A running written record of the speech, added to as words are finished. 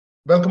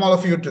Welcome all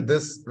of you to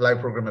this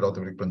live program at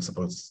Orthopedic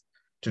Principles.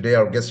 Today,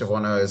 our guest of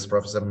honor is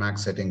Professor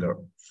Max Ettinger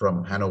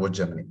from Hannover,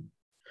 Germany.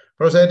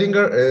 Professor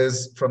Ettinger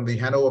is from the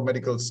Hannover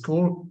Medical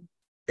School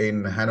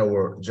in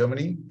Hannover,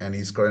 Germany, and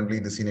he's currently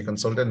the senior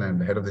consultant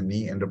and head of the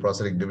knee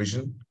endoprosthetic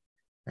division,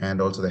 and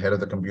also the head of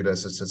the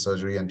computer-assisted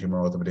surgery and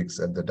tumor orthopedics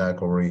at the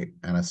Diakovi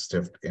Anna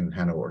Stift in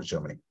Hannover,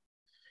 Germany.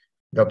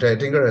 Dr.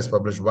 Ettinger has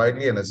published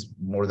widely and has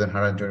more than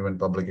 121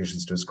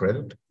 publications to his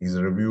credit. He's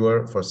a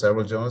reviewer for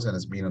several journals and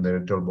has been on the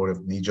editorial board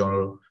of Knee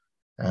Journal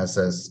as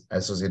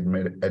associate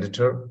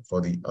editor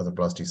for the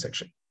Arthroplasty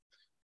section.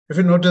 If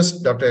you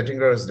noticed, Dr.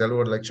 Ettinger has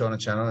delivered a lecture on a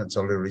channel and it's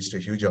already reached a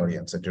huge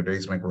audience. And today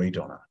is my great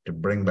honor to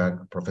bring back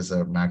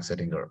Professor Max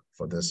Ettinger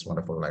for this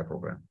wonderful live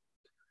program.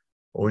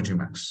 Over to you,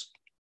 Max.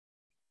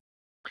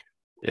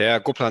 Yeah,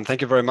 Goplan, thank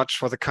you very much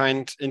for the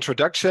kind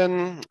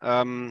introduction.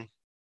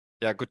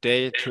 Good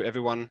day to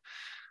everyone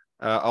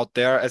out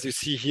there. As you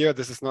see here,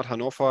 this is not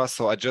Hannover,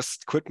 so I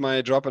just quit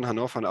my job in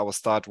Hannover and I will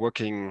start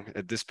working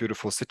at this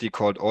beautiful city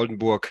called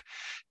Oldenburg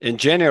in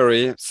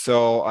January.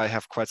 So I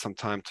have quite some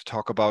time to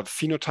talk about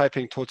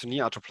phenotyping total knee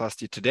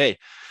arthroplasty today.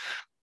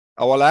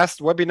 Our last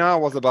webinar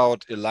was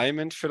about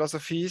alignment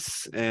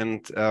philosophies,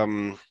 and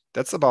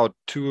that's about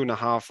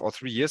 2.5 or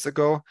 3 years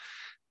ago.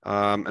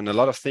 And a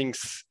lot of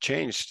things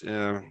changed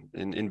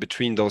in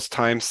between those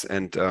times,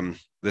 and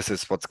this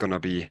is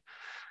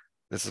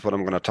what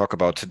I'm going to talk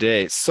about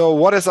today. So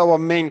what is our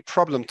main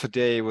problem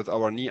today with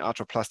our knee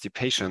arthroplasty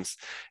patients?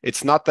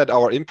 It's not that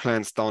our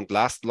implants don't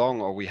last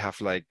long or we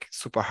have like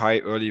super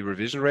high early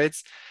revision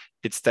rates.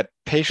 It's that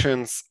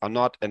patients are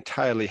not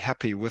entirely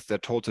happy with their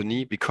total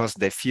knee because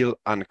they feel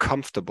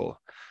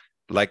uncomfortable,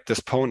 like this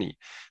pony.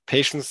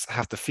 Patients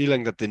have the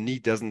feeling that the knee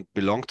doesn't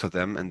belong to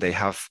them and they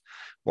have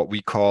what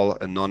we call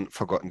a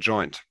non-forgotten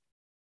joint.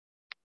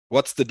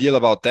 What's the deal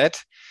about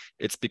that?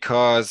 It's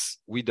because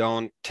we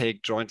don't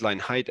take joint line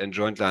height and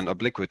joint line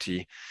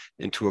obliquity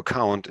into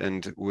account,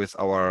 and with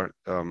our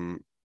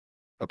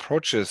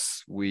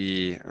approaches,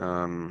 we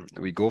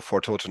go for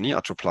total knee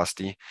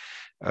arthroplasty.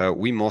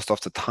 We most of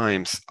the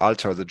times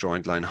alter the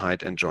joint line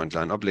height and joint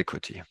line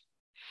obliquity.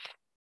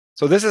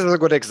 So this is a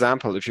good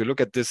example. If you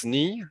look at this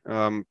knee,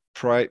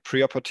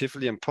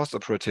 preoperatively and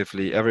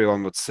postoperatively,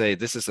 everyone would say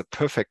this is a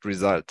perfect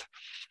result.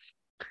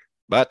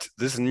 But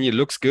this knee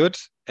looks good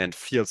and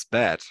feels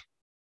bad.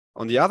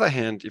 On the other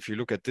hand, if you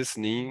look at this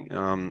knee,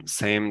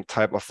 same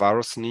type of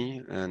varus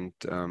knee, and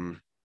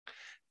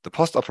the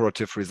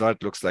postoperative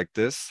result looks like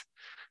this.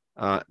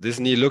 This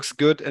knee looks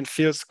good and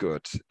feels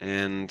good.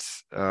 And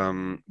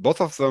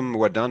both of them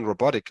were done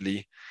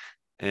robotically.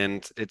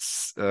 And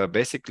it's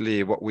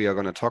basically what we are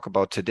going to talk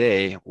about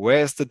today.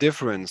 Where is the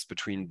difference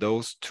between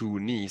those two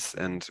knees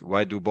and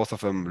why do both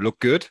of them look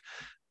good,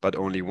 but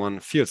only one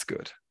feels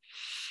good?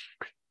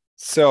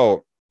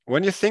 So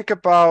when you think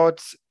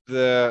about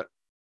the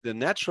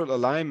natural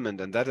alignment,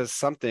 and that is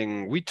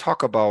something we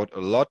talk about a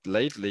lot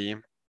lately,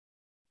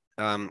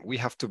 we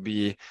have to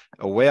be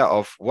aware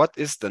of what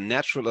is the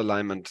natural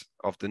alignment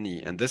of the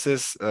knee. And this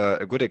is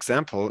a good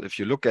example. If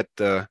you look at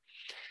the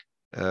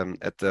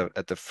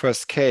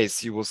first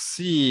case, you will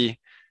see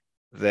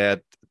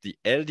that the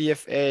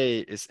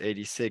LDFA is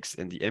 86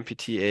 and the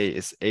MPTA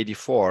is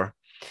 84.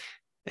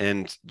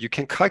 And you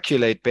can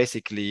calculate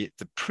basically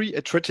the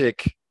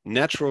pre-arthritic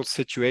natural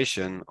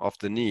situation of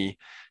the knee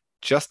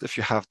just if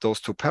you have those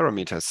two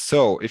parameters.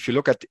 So if you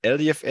look at the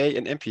LDFA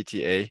and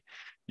MPTA,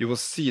 you will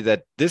see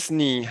that this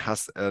knee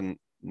has a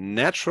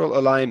natural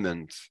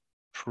alignment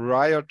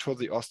prior to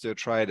the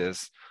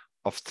osteoarthritis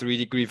of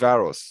 3-degree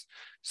varus.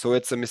 So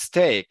it's a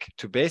mistake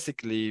to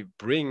basically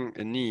bring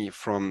a knee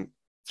from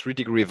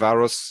 3-degree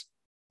varus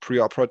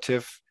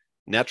preoperative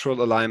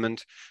natural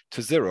alignment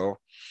to 0.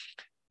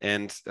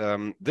 And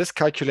this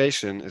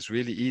calculation is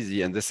really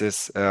easy, and this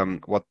is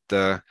what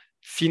the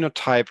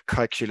phenotype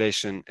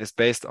calculation is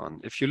based on.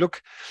 If you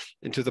look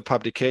into the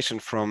publication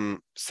from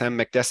Sam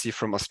McDessie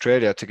from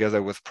Australia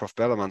together with Prof.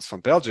 Bellemans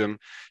from Belgium,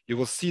 you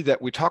will see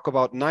that we talk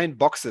about 9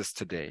 boxes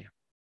today.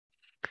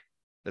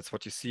 That's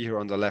what you see here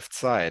on the left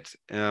side.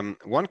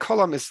 One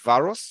column is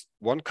varus,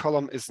 one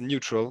column is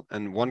neutral,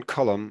 and one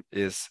column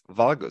is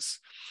valgus.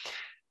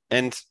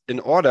 And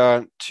in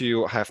order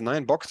to have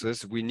 9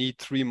 boxes, we need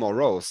 3 more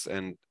rows.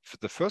 And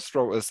the first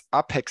row is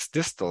apex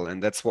distal,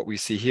 and that's what we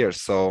see here.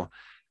 So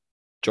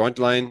joint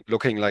line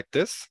looking like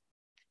this.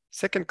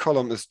 Second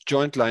column is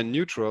joint line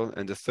neutral,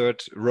 and the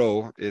third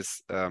row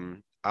is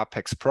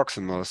apex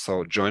proximal,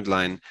 so joint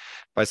line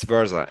vice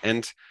versa.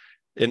 And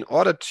in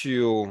order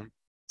to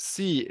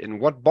see in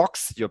what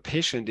box your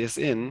patient is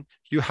in,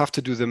 you have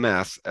to do the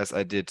math as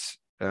I did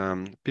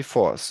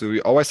before. So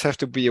you always have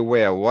to be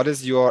aware, what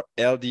is your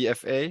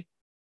LDFA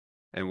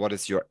and what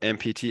is your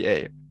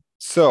MPTA?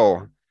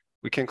 So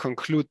we can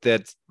conclude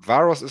that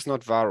varus is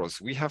not varus.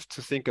 We have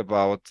to think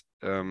about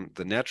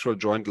the natural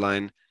joint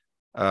line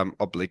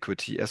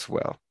obliquity as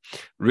well.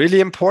 Really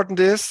important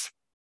is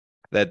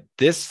that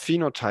this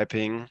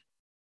phenotyping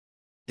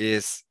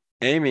is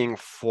aiming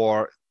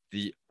for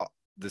the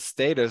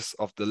status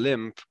of the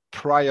limb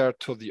prior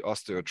to the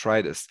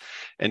osteoarthritis.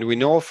 And we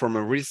know from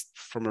a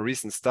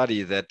recent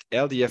study that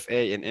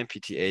LDFA and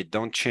MPTA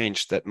don't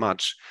change that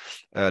much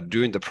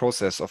during the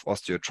process of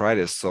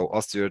osteoarthritis. So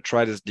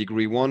osteoarthritis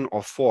degree 1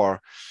 or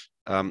 4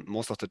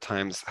 most of the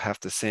times have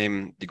the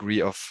same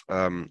degree of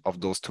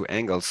those two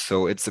angles.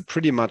 So it's a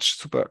pretty much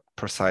super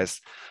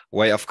precise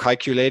way of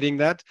calculating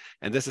that.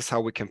 And this is how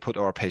we can put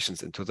our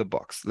patients into the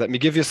box. Let me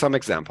give you some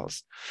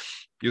examples.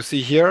 You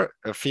see here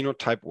a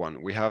phenotype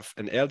 1. We have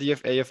an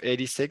LDFA of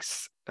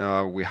 86.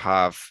 We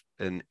have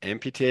an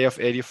MPTA of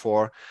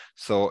 84.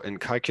 So in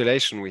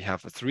calculation, we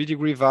have a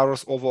 3-degree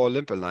varus overall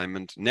limb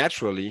alignment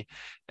naturally.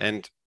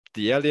 And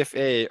the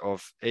LDFA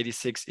of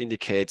 86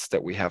 indicates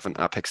that we have an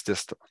apex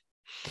distal.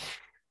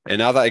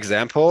 Another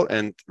example,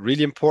 and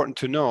really important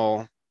to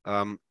know,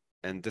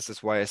 and this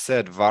is why I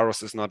said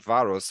varus is not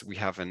varus. We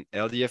have an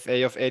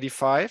LDFA of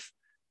 85.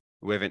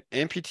 We have an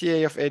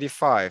MPTA of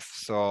 85.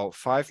 So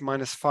 5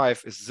 minus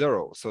 5 is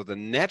 0. So the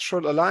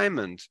natural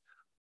alignment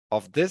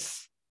of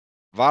this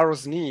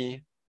varus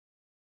knee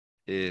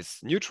is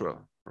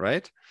neutral,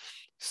 right?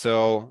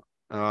 So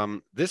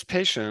this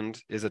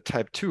patient is a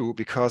type 2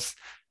 because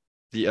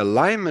the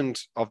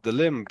alignment of the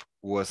limb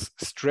was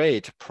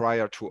straight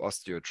prior to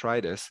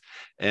osteoarthritis.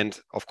 And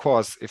of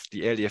course, if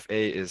the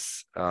LDFA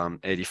is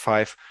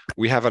 85,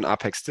 we have an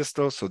apex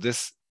distal. So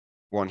this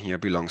one here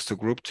belongs to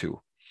group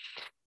 2.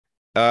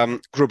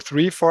 Group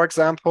 3, for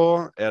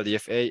example,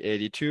 LDFA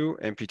 82,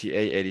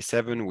 MPTA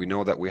 87. We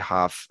know that we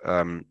have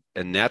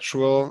a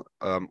natural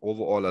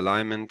overall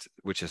alignment,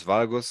 which is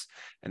valgus.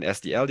 And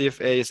as the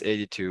LDFA is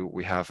 82,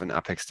 we have an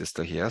apex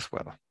distal here as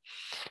well.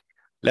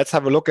 Let's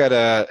have a look at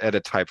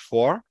a type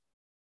 4.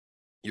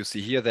 You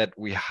see here that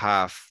we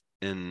have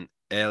an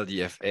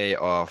LDFA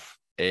of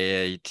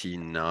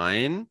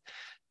 89,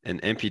 an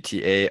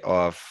MPTA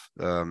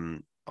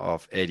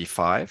of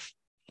 85.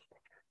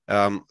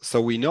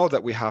 So we know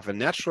that we have a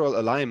natural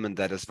alignment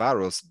that is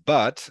varus,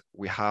 but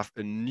we have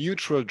a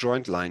neutral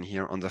joint line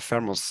here on the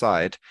femoral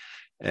side.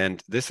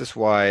 And this is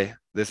why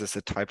this is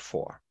a type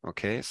 4,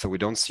 okay? So we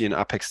don't see an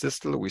apex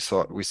distal, we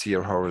see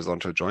a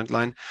horizontal joint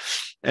line,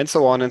 and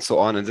so on and so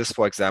on. And this,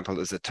 for example,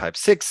 is a type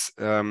 6.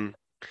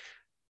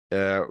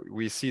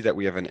 We see that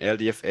we have an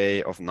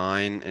LDFA of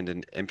 9 and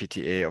an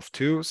MPTA of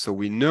 2. So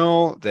we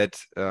know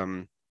that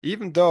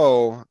even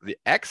though the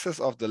axis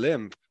of the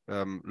limb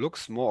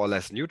looks more or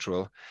less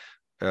neutral,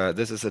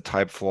 this is a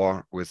type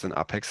 4 with an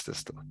apex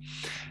distal.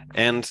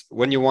 And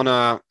when you want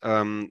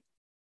to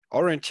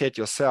orientate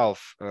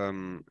yourself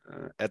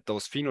at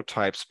those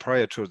phenotypes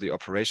prior to the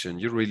operation,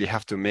 you really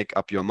have to make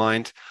up your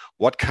mind,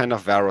 what kind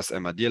of varus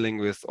am I dealing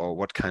with, or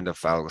what kind of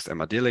valgus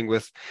am I dealing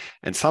with?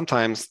 And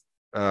sometimes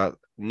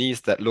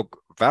knees that look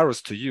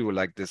varus to you,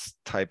 like this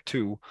type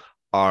 2,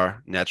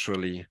 are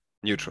naturally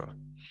neutral.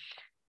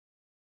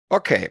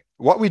 Okay,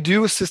 what we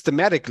do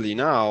systematically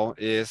now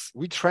is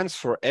we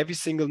transfer every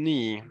single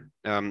knee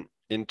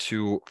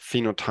into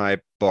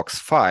phenotype box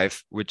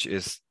 5, which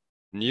is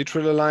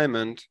neutral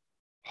alignment,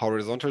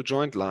 horizontal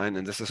joint line,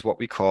 and this is what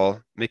we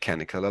call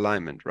mechanical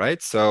alignment,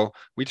 right? So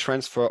we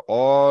transfer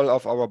all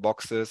of our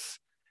boxes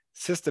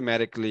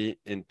systematically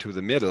into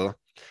the middle,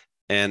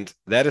 and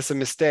that is a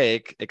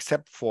mistake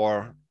except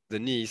for the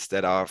knees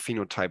that are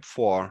phenotype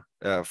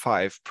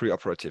 5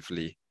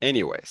 preoperatively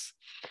anyways.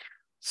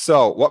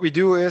 So what we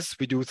do is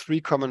we do 3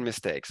 common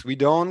mistakes. We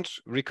don't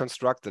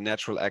reconstruct the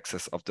natural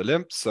axis of the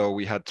limb. So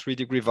we had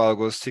 3-degree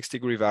valgus,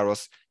 6-degree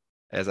varus.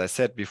 As I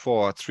said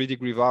before,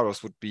 3-degree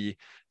varus would be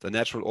the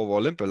natural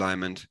overall limb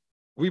alignment.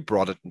 We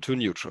brought it into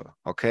neutral,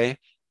 okay?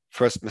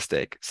 First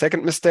mistake.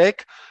 Second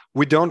mistake,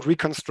 we don't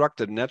reconstruct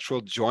the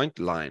natural joint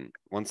line.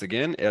 Once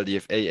again,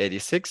 LDFA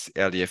 86,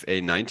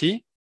 LDFA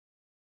 90.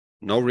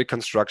 No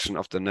reconstruction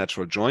of the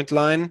natural joint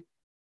line,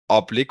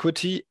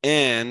 obliquity,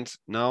 and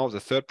now the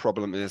third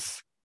problem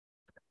is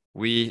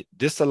we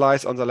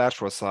distalize on the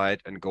lateral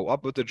side and go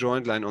up with the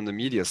joint line on the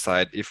medial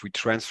side if we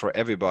transfer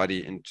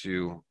everybody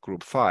into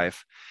group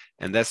 5.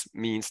 And this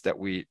means that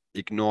we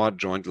ignore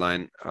joint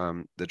line,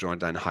 the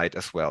joint line height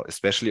as well,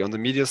 especially on the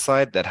medial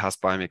side. That has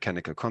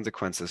biomechanical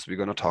consequences we're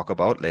going to talk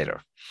about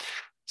later.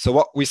 So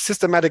what we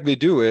systematically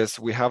do is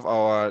we have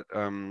our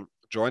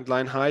joint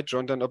line height,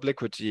 joint line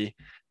obliquity,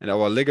 and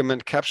our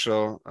ligament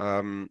capsule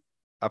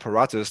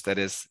apparatus that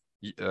is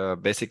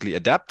basically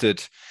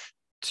adapted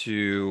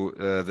to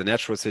the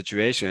natural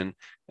situation,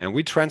 and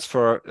we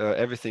transfer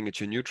everything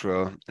into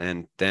neutral,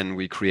 and then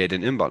we create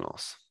an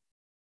imbalance.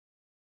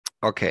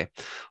 Okay,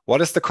 what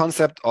is the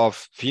concept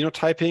of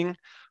phenotyping?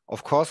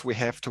 Of course, we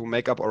have to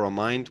make up our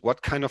mind,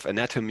 what kind of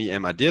anatomy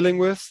am I dealing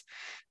with?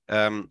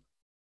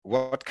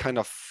 What kind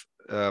of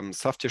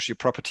soft tissue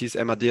properties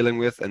am I dealing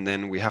with? And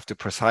then we have to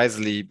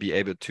precisely be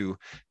able to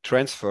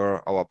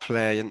transfer our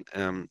plane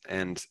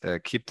and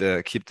keep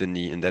the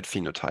knee in that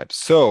phenotype.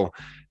 So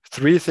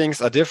 3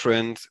 things are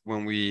different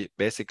when we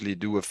basically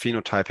do a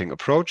phenotyping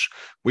approach.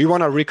 We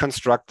want to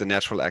reconstruct the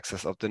natural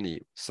axis of the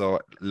knee.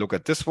 So look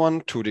at this one,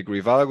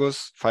 2-degree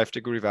valgus,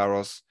 5-degree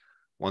varus.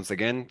 Once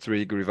again,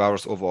 3-degree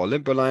varus overall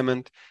limb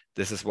alignment.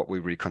 This is what we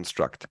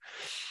reconstruct.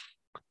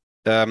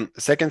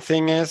 Second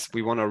thing is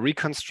we want to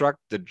reconstruct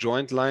the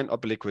joint line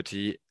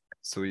obliquity.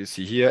 So you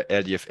see here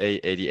LDFA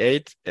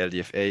 88,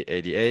 LDFA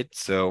 88.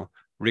 So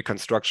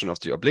reconstruction of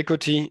the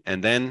obliquity.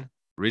 And then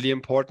really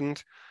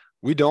important,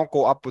 we don't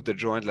go up with the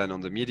joint line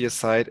on the medial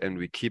side and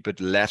we keep it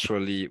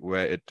laterally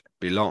where it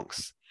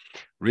belongs.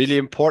 Really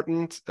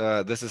important,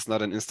 this is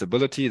not an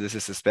instability, this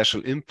is a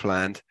special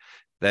implant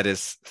that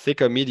is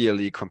thicker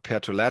medially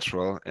compared to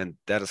lateral, and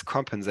that is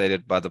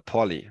compensated by the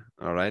poly,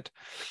 all right?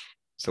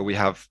 So we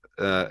have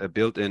a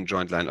built-in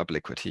joint line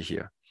obliquity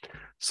here.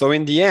 So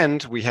in the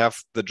end, we have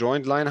the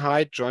joint line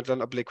height, joint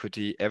line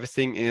obliquity,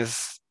 everything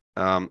is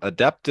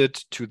adapted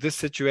to this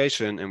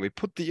situation, and we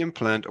put the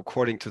implant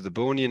according to the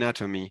bony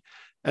anatomy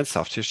and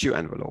soft tissue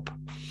envelope.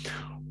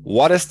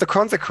 What is the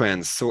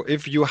consequence? So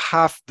if you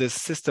have this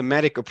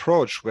systematic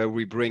approach where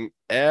we bring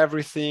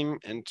everything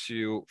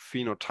into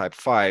phenotype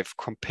 5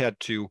 compared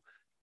to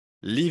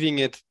leaving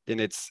it in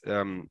its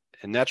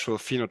natural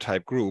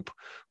phenotype group,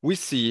 we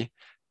see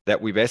that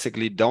we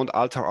basically don't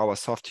alter our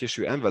soft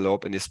tissue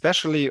envelope, and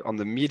especially on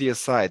the medial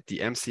side, the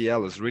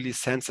MCL is really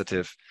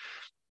sensitive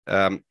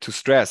to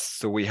stress.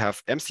 So we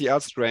have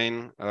MCL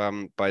strain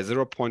by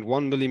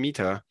 0.1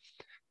 millimeter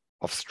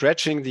of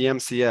stretching the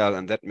MCL,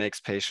 and that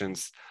makes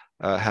patients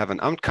have an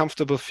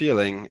uncomfortable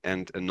feeling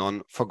and a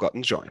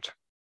non-forgotten joint.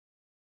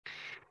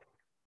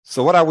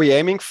 So what are we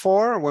aiming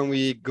for when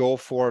we go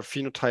for a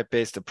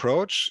phenotype-based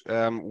approach?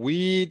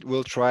 We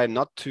will try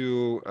not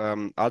to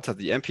alter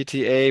the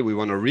MPTA. We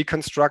want to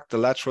reconstruct the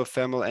lateral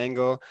femoral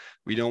angle.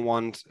 We don't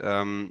want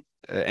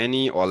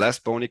any or less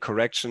bony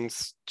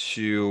corrections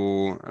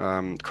to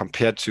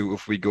compared to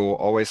if we go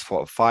always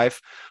for a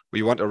 5.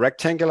 We want a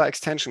rectangular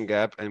extension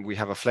gap, and we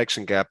have a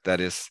flexion gap that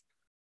is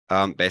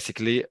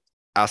basically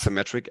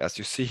asymmetric, as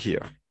you see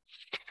here.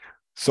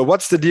 So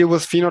what's the deal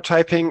with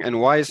phenotyping,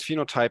 and why is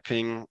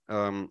phenotyping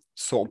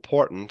so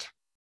important?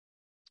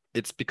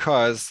 It's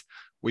because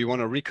we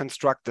want to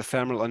reconstruct the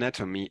femoral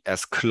anatomy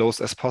as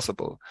close as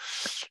possible.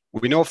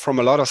 We know from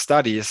a lot of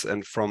studies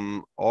and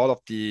from all of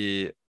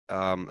the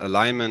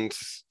alignment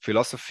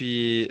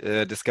philosophy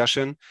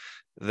discussion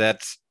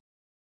that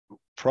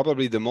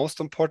probably the most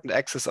important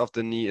axis of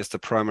the knee is the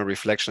primary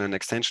flexion and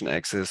extension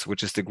axis,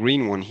 which is the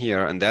green one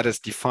here, and that is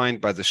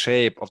defined by the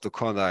shape of the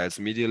condyles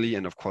medially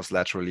and of course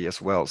laterally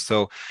as well.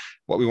 So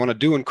what we want to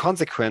do in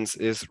consequence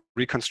is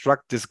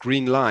reconstruct this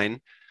green line,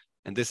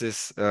 and this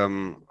is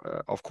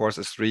of course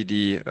a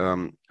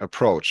 3D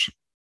approach.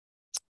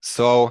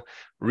 So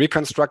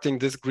reconstructing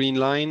this green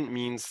line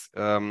means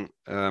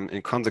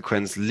in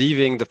consequence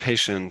leaving the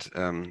patient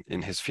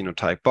in his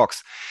phenotype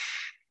box.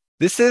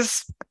 This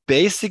is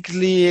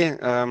basically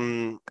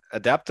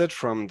adapted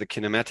from the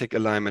kinematic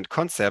alignment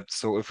concept.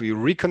 So if we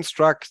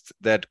reconstruct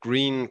that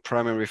green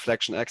primary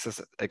flexion axis,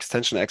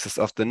 extension axis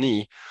of the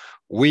knee,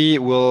 we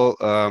will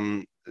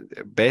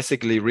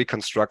basically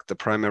reconstruct the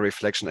primary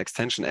flexion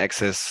extension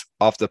axis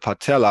of the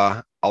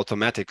patella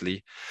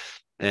automatically.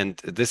 And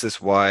this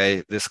is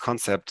why this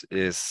concept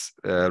is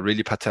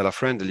really patella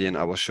friendly. And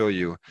I will show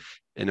you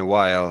in a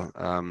while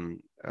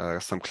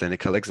some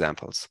clinical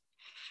examples.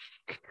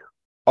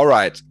 All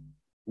right.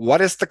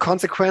 What is the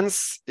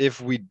consequence if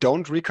we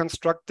don't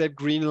reconstruct that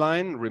green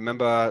line?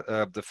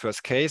 Remember the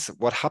first case.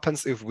 What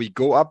happens if we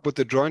go up with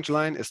the joint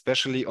line,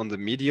 especially on the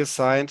medial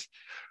side?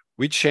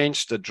 We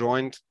change the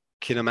joint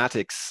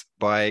kinematics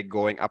by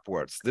going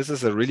upwards. This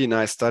is a really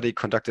nice study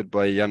conducted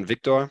by Jan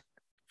Victor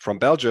from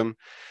Belgium,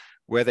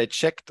 where they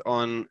checked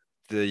on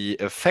the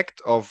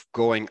effect of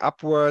going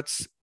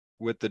upwards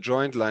with the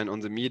joint line on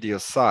the medial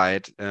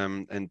side.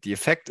 And the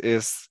effect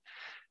is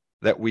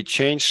that we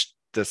changed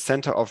the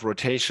center of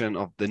rotation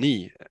of the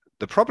knee.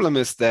 The problem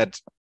is that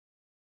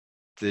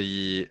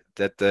the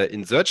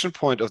insertion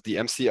point of the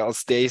MCL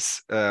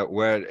stays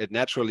where it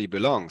naturally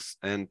belongs.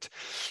 And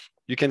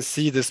you can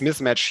see this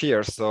mismatch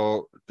here.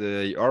 So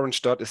the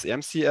orange dot is the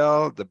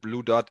MCL, the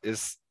blue dot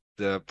is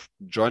the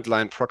joint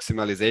line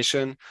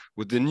proximalization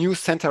with the new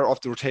center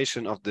of the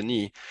rotation of the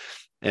knee.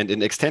 And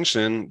in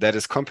extension, that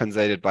is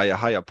compensated by a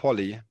higher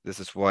poly. This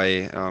is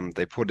why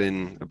they put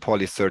in a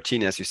poly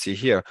 13, as you see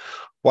here.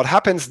 What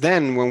happens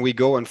then when we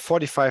go in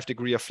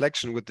 45-degree of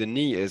flexion with the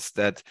knee is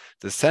that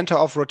the center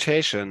of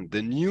rotation,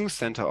 the new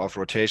center of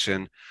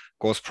rotation,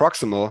 goes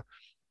proximal,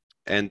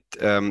 and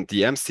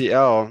the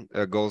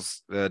MCL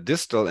goes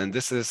distal, and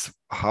this is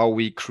how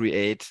we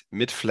create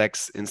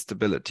mid-flex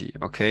instability.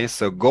 Okay,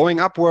 so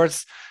going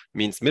upwards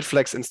means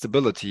mid-flex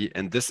instability,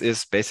 and this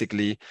is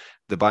basically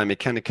the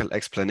biomechanical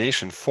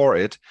explanation for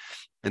it.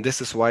 And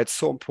this is why it's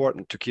so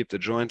important to keep the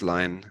joint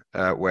line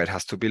where it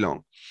has to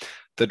belong.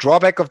 The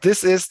drawback of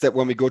this is that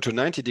when we go to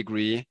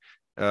 90-degree,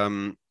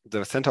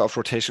 the center of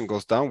rotation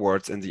goes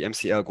downwards and the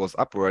MCL goes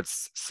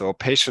upwards. So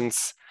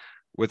patients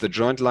with the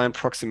joint line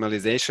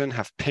proximalization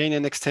have pain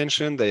in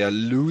extension, they are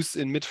loose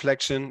in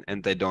mid-flexion,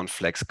 and they don't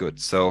flex good.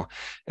 So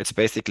it's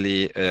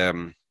basically a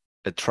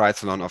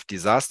triathlon of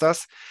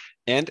disasters.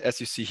 And as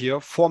you see here,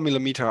 4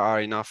 millimeters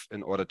are enough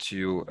in order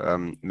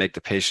to make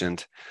the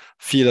patient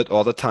feel it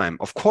all the time.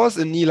 Of course,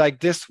 a knee like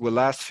this will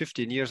last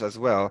 15 years as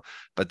well,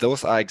 but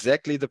those are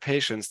exactly the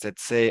patients that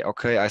say,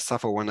 okay, I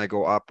suffer when I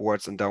go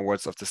upwards and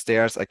downwards of the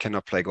stairs, I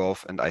cannot play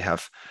golf, and I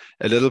have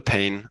a little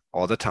pain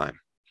all the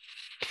time.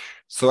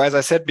 So as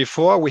I said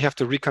before, we have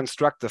to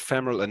reconstruct the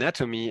femoral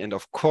anatomy, and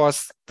of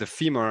course, the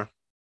femur,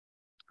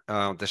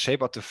 the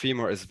shape of the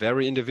femur is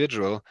very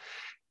individual.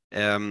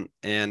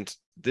 And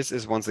this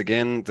is once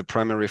again the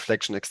primary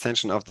flexion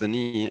extension of the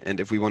knee. And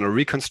if we want to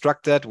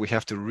reconstruct that, we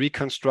have to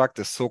reconstruct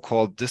the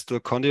so-called distal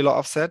condylar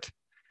offset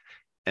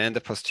and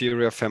the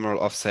posterior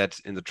femoral offset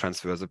in the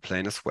transversal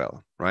plane as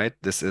well, right?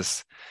 This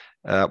is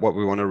what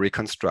we want to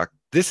reconstruct.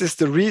 This is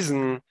the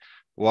reason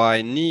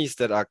why knees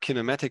that are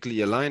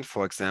kinematically aligned,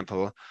 for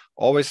example,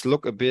 always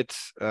look a bit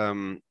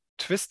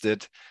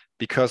twisted,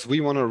 because we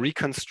want to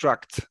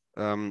reconstruct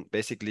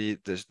basically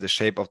the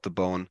shape of the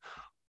bone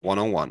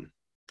one-on-one.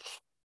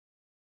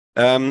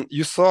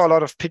 You saw a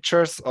lot of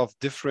pictures of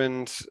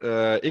different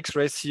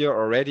X-rays here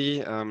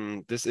already.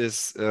 This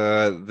is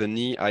the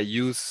knee I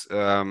use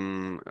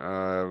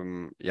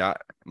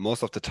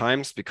most of the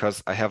times,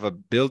 because I have a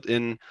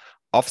built-in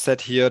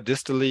offset here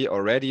distally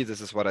already.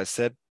 This is what I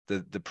said.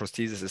 The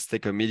prosthesis is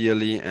thicker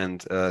medially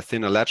and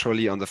thinner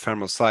laterally on the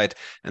femoral side,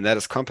 and that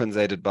is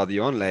compensated by the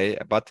onlay.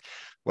 But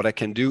what I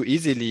can do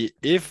easily,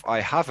 if I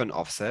have an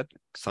offset,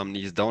 some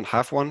knees don't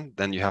have one,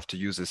 then you have to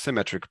use a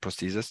symmetric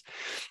prosthesis.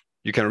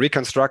 You can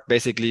reconstruct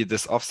basically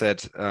this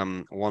offset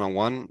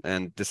one-on-one,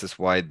 and this is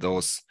why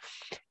those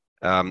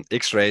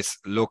X-rays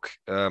look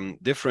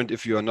different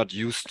if you are not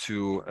used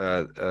to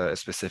a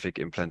specific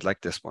implant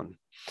like this one.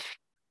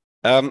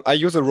 I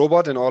use a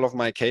robot in all of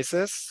my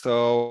cases.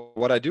 So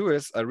what I do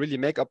is I really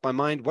make up my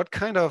mind, what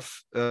kind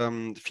of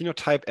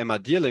phenotype am I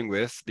dealing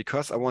with,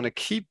 because I want to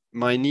keep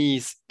my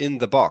knees in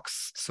the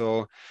box.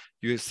 So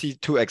you see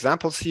two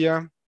examples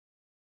here.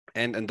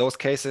 And in those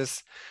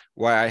cases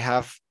where I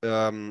have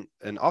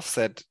an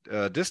offset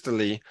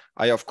distally,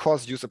 I of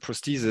course use a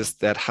prosthesis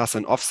that has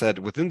an offset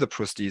within the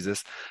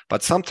prosthesis.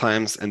 But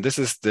sometimes, and this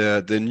is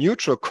the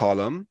neutral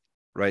column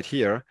right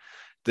here,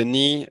 the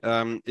knee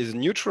is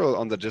neutral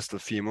on the distal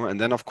femur. And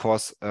then of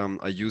course,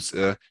 I use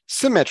a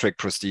symmetric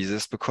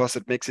prosthesis, because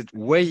it makes it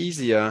way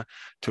easier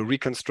to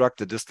reconstruct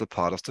the distal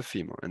part of the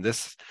femur. And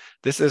this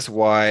is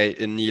why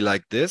a knee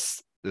like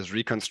this is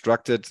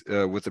reconstructed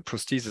with a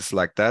prosthesis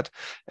like that,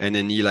 and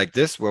a knee like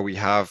this, where we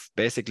have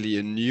basically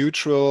a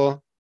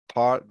neutral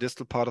part,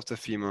 distal part of the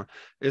femur,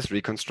 is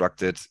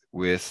reconstructed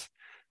with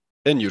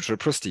a neutral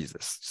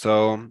prosthesis.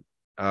 So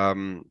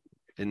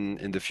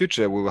in the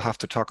future, we will have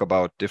to talk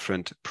about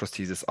different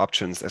prosthesis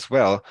options as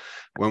well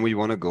when we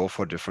want to go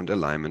for different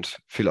alignment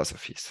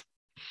philosophies.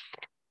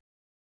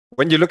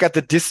 When you look at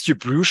the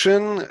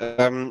distribution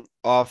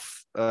of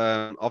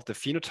the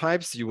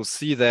phenotypes, you will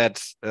see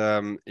that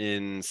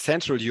in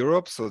Central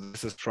Europe, so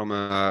this is from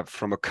a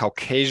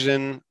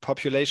Caucasian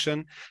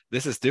population.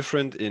 This is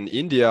different in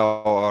India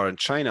or in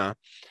China.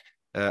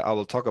 I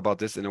will talk about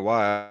this in a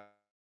while.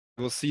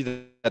 You will see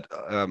that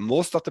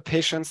most of the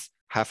patients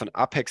have an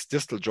apex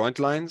distal joint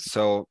line.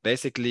 So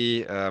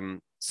basically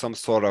some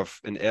sort of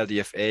an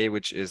LDFA,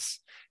 which is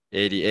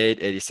 88,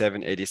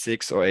 87,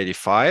 86, or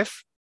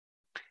 85.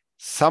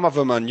 Some of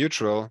them are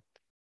neutral,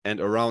 and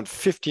around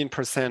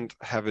 15%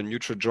 have a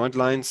neutral joint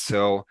line.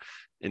 So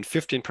in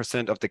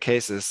 15% of the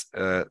cases,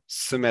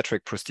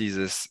 symmetric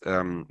prosthesis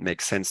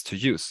makes sense to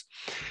use.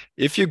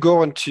 If you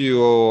go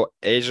into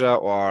Asia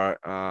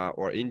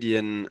or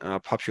Indian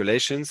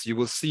populations, you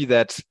will see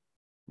that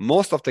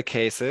most of the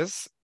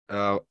cases,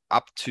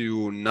 up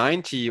to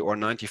 90 or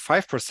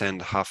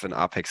 95% have an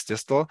apex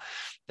distal,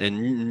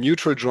 and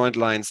neutral joint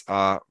lines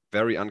are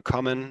very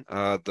uncommon.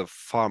 The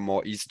far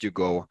more east you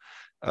go,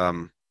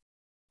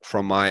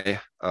 from my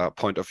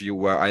point of view,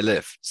 where I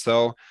live.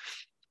 So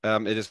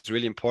it is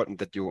really important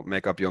that you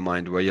make up your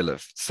mind where you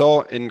live.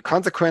 So in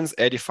consequence,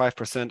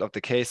 85% of the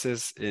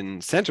cases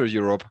in Central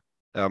Europe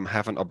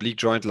have an oblique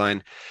joint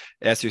line,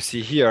 as you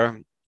see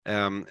here,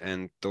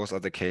 and those are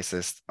the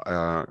cases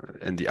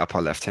in the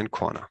upper left-hand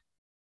corner.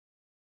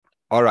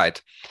 All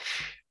right.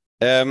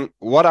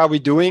 What are we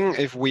doing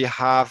if we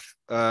have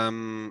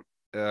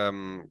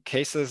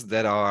cases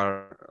that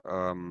are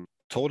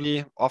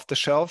totally off the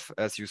shelf?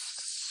 As you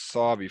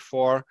saw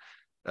before,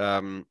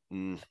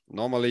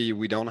 normally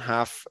we don't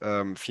have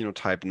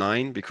phenotype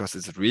 9, because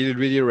it's really,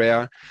 really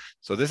rare.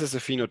 So this is a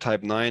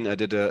phenotype 9 I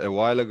did a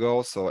while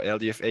ago. So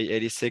LDFA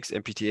 86,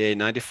 MPTA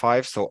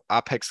 95, so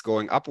apex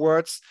going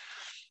upwards,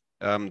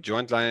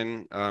 joint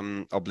line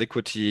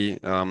obliquity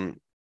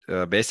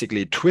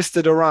basically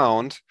twisted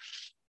around.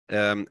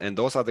 And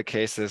those are the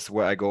cases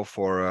where I go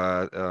for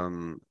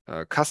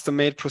a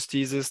custom-made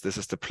prosthesis. This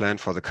is the plan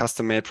for the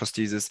custom-made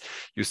prosthesis.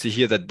 You see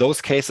here that those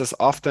cases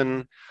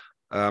often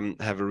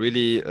have a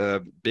really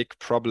big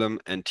problem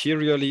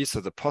anteriorly.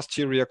 So the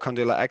posterior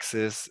condylar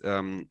axis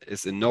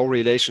is in no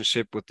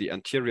relationship with the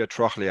anterior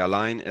trochlear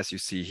line, as you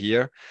see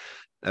here.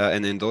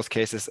 And in those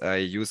cases, I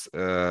use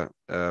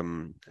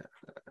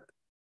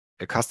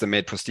a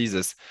custom-made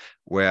prosthesis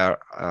where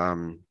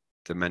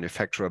the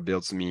manufacturer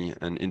builds me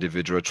an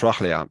individual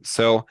trochlea.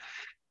 So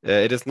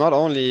it is not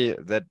only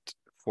that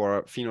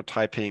for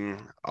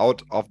phenotyping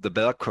out of the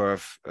bell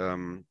curve,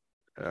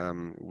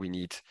 we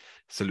need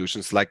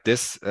solutions like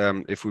this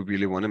if we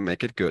really want to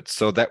make it good.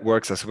 So that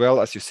works as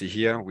well. As you see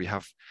here, we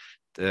have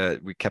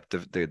we kept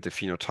the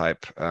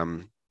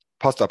phenotype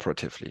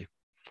postoperatively.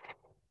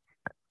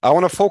 I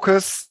want to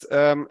focus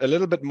a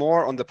little bit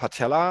more on the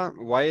patella,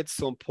 why it's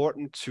so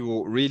important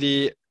to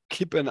really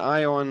keep an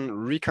eye on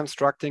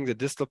reconstructing the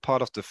distal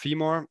part of the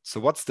femur. So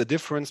what's the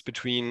difference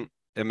between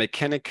a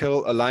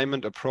mechanical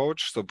alignment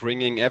approach, so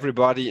bringing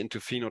everybody into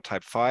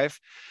phenotype 5,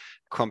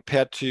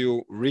 compared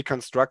to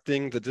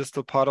reconstructing the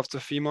distal part of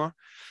the femur?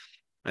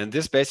 And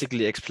this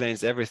basically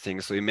explains everything.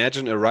 So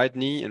imagine a right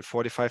knee in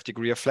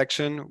 45-degree of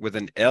flexion with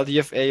an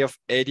LDFA of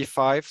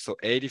 85,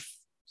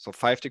 so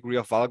 5 degrees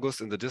of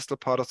valgus in the distal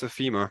part of the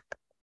femur.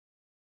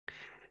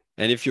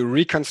 And if you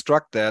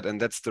reconstruct that,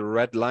 and that's the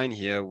red line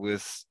here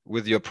with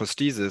your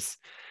prosthesis,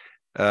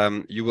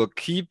 you will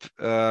keep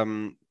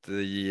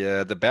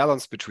the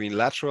balance between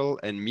lateral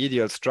and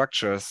medial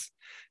structures,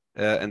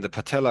 and the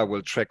patella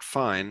will track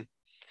fine.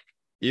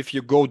 If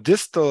you go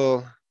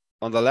distal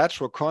on the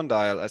lateral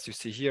condyle, as you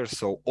see here,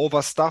 so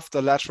overstuff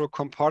the lateral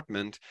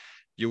compartment,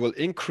 you will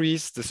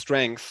increase the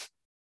strength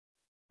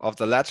of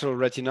the lateral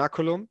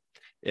retinaculum.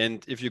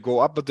 And if you go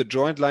up with the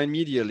joint line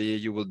medially,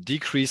 you will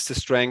decrease the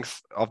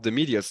strength of the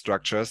medial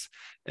structures.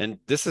 And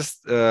this is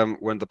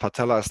when the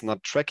patella is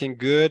not tracking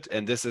good.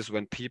 And this is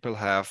when people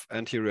have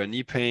anterior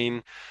knee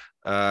pain,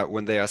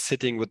 when they are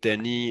sitting with their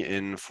knee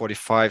in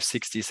 45,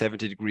 60,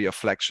 70 degree of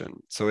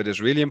flexion. So it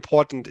is really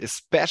important,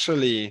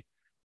 especially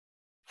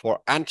for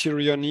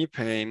anterior knee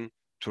pain,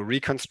 to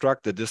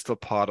reconstruct the distal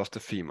part of the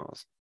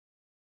femurs.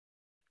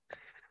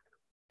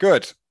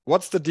 Good.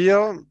 What's the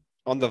deal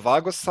on the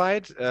valgus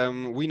side?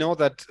 We know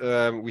that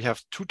we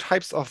have two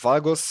types of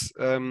valgus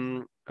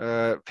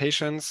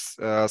patients.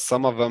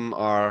 Some of them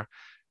are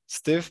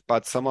stiff,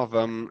 but some of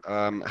them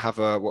have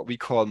what we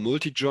call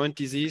multi-joint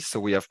disease.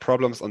 So we have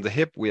problems on the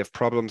hip, we have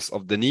problems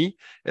of the knee,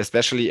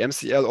 especially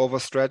MCL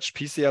overstretch,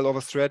 PCL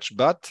overstretch,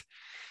 but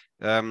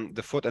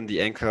the foot and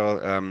the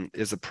ankle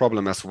is a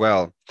problem as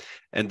well.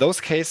 And those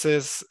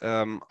cases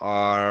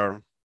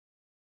are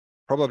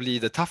probably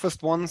the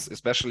toughest ones,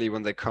 especially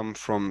when they come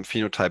from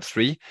phenotype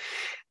 3,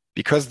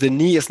 because the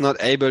knee is not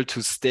able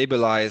to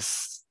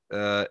stabilize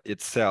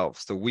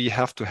itself. So we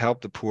have to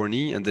help the poor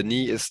knee, and the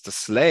knee is the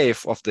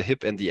slave of the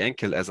hip and the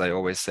ankle, as I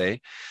always say.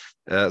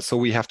 So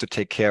we have to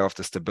take care of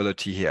the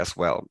stability here as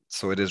well.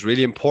 So it is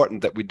really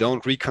important that we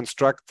don't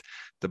reconstruct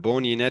the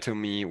bony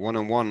anatomy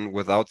one-on-one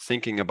without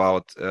thinking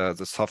about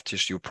the soft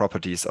tissue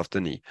properties of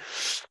the knee.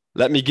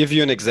 Let me give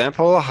you an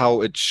example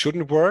how it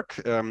shouldn't work,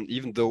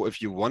 even though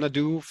if you want to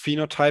do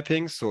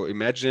phenotyping. So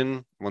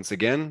imagine, once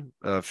again,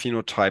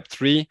 phenotype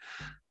 3,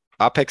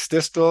 apex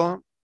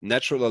distal,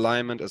 natural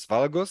alignment is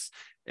valgus.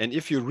 And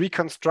if you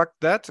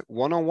reconstruct that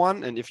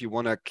one-on-one, and if you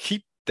want to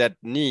keep that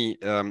knee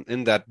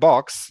in that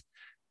box,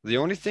 the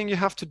only thing you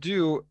have to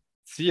do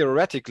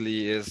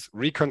theoretically is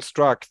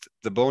reconstruct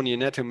the bony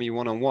anatomy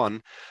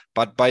one-on-one,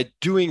 but by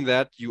doing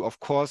that, you of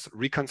course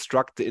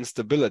reconstruct the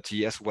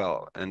instability as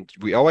well. And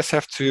we always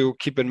have to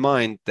keep in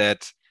mind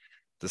that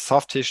the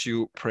soft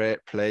tissue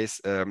plays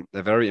a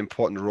very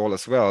important role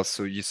as well.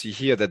 So you see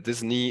here that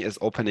this knee is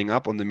opening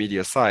up on the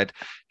medial side.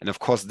 And of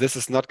course, this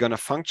is not going to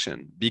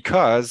function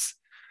because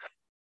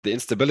the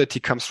instability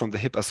comes from the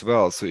hip as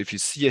well. So if you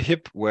see a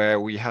hip where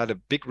we had a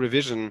big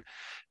revision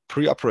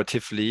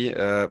preoperatively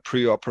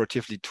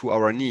to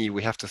our knee,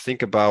 we have to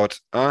think about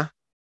the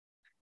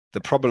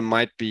problem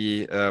might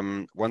be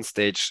one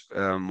stage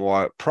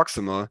more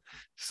proximal.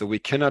 So we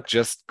cannot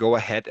just go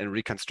ahead and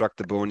reconstruct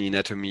the bony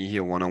anatomy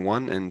here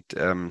one-on-one. And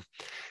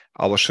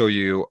I will show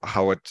you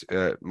how it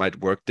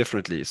might work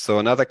differently. So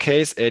another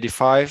case,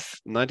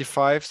 85,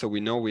 95. So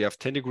we know we have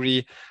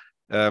 10-degree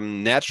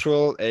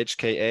natural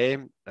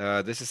HKA.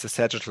 This is the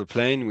sagittal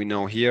plane. We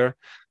know here,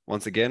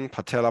 once again,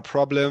 patella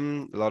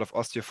problem, a lot of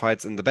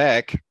osteophytes in the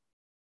back.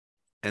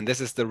 And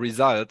this is the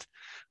result,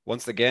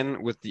 once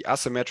again, with the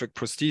asymmetric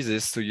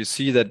prosthesis. So you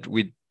see that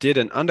we did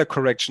an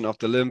undercorrection of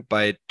the limb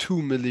by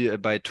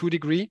 2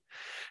 degree.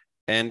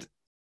 And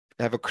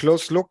have a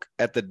close look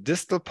at the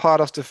distal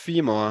part of the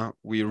femur.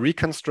 We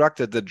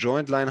reconstructed the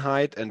joint line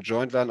height and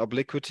joint line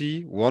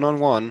obliquity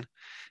one-on-one.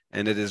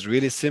 And it is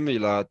really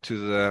similar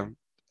to the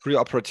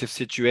preoperative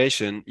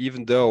situation,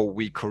 even though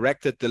we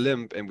corrected the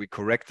limb and we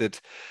corrected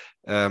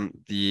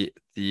the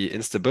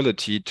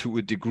instability to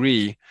a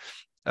degree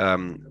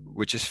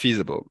which is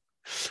feasible.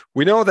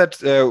 We know that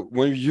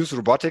when we use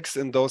robotics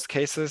in those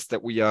cases,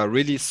 that we are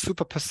really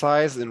super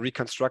precise in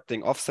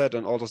reconstructing offset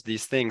and all of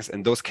these things.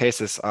 And those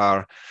cases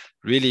are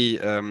really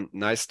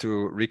nice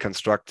to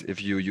reconstruct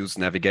if you use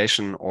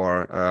navigation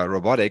or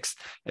robotics,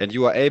 and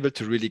you are able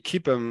to really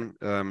keep them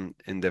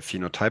in the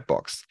phenotype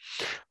box.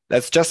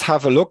 Let's just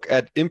have a look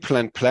at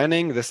implant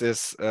planning. This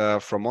is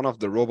from one of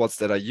the robots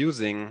that I'm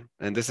using,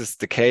 and this is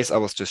the case I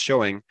was just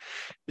showing.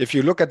 If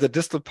you look at the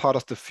distal part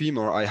of the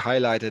femur, I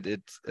highlighted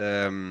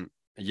it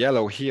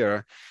yellow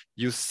here.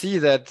 You see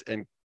that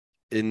in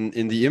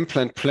the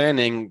implant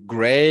planning,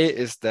 gray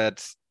is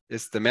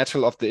the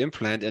metal of the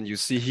implant, and you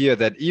see here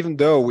that even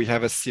though we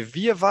have a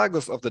severe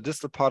valgus of the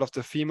distal part of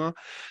the femur,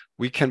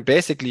 we can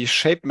basically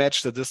shape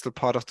match the distal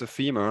part of the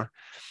femur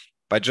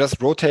by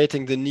just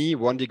rotating the knee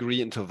 1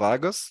 degree into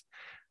valgus.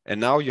 And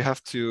now you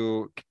have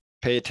to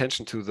pay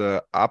attention to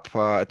the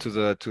upper, to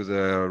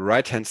the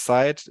right-hand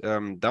side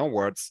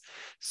downwards.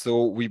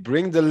 So we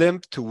bring the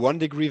limb to 1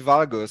 degree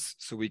valgus.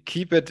 So we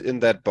keep it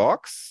in that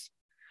box,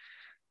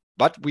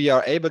 but we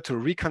are able to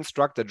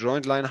reconstruct the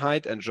joint line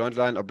height and joint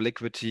line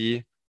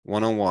obliquity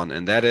one-on-one.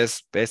 And that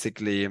is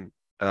basically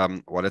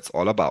what it's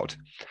all about.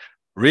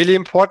 Really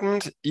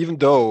important, even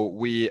though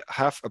we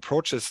have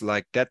approaches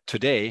like that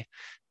today,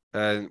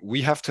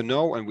 we have to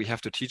know and we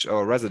have to teach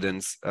our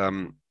residents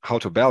how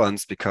to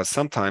balance, because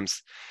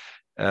sometimes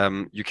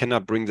you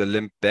cannot bring the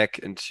limb back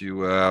into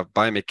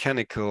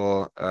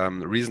biomechanical,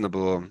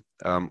 reasonable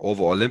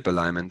overall limb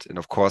alignment. And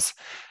of course,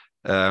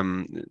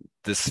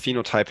 this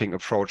phenotyping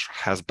approach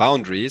has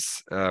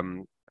boundaries.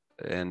 And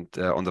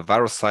on the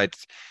varus side,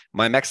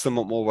 my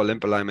maximum overall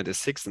limb alignment is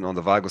 6, and on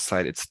the valgus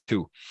side, it's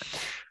 2.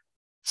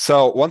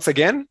 So once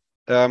again,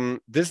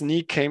 this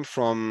knee came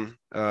from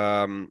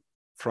a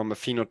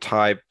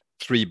phenotype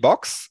 3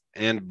 box,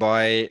 and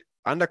by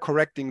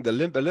undercorrecting the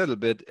limb a little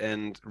bit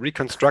and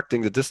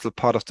reconstructing the distal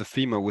part of the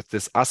femur with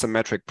this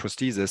asymmetric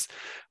prosthesis,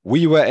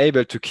 we were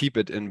able to keep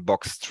it in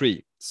box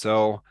 3.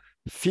 So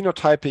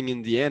phenotyping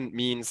in the end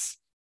means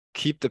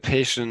keep the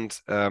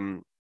patient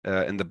in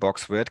the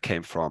box where it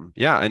came from.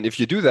 Yeah, and if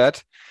you do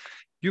that,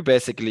 you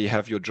basically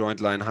have your joint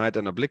line height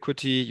and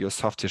obliquity, your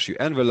soft tissue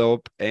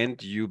envelope,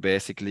 and you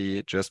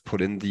basically just put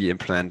in the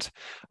implant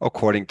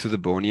according to the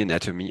bony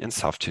anatomy and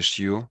soft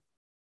tissue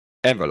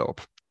envelope.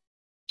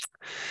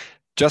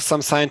 Just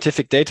some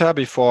scientific data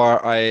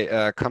before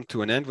I come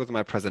to an end with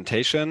my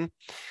presentation.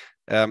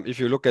 If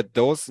you look at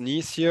those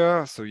knees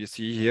here, so you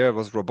see here it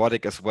was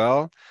robotic as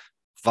well.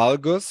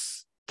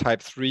 Valgus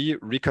type 3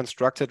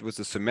 reconstructed with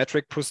a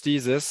symmetric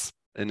prosthesis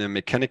in a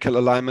mechanical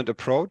alignment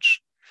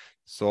approach.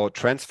 So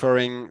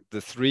transferring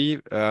the 3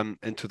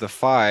 into the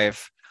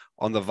 5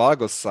 on the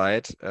valgus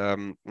side,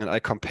 and I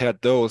compared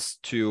those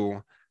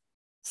to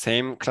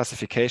same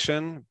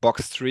classification,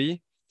 box 3.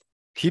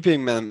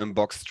 Keeping them in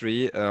box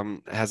 3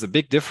 has a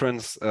big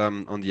difference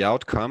on the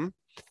outcome.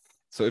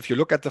 So if you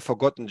look at the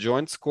forgotten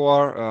joint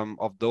score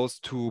of those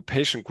 2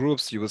 patient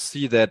groups, you will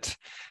see that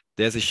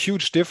there's a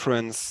huge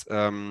difference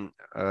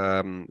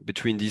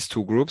between these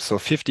 2 groups. So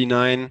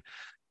 59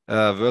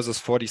 versus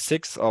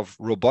 46 of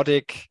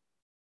robotic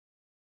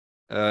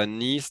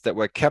knees that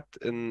were kept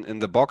in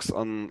the box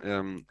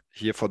on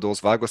here for those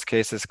valgus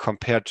cases,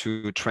 compared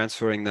to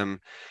transferring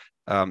them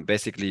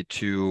basically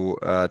to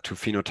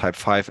phenotype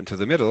 5 into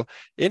the middle.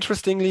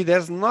 Interestingly,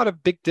 there's not a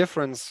big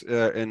difference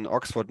in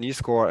Oxford knee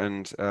score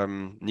and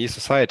knee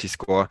society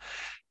score,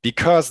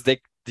 because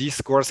these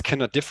scores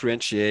cannot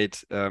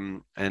differentiate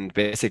and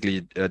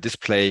basically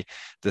display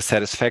the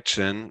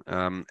satisfaction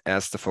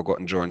as the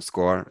forgotten joint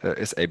score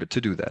is able to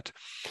do that.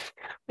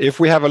 If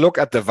we have a look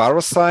at the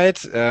varus side,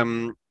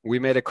 we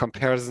made a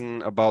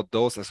comparison about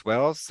those as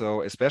well.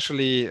 So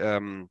especially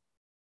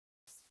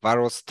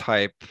varus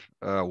type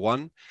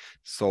 1,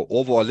 so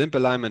overall limb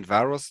alignment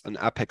varus and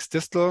apex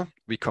distal,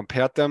 we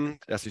compared them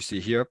as you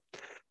see here.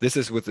 This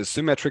is with the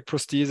symmetric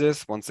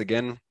prosthesis. Once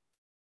again,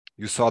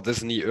 you saw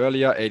this knee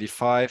earlier,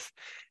 85,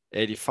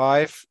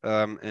 85,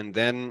 and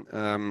then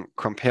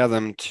compare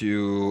them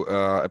to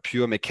a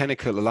pure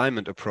mechanical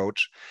alignment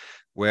approach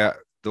where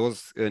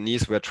those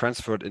knees were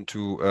transferred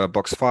into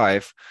box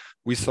 5.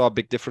 We saw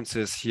big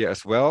differences here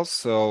as well.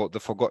 So the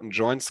forgotten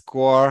joint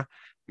score,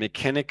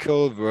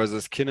 mechanical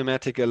versus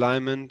kinematic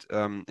alignment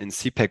in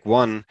CPEC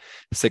 1,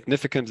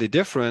 significantly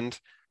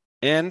different.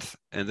 And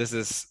this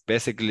is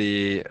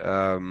basically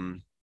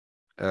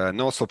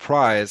no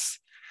surprise,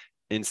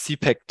 in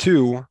CPEC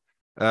 2,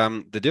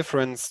 the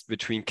difference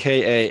between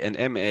KA and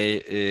MA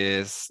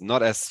is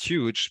not as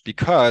huge,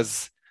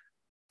 because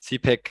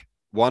CPEC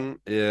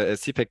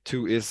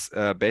 2 is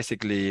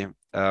basically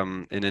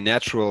in a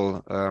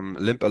natural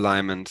limb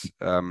alignment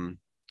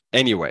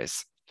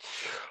anyways.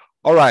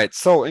 All right,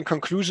 so in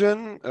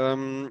conclusion,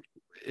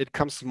 it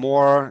comes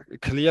more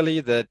clearly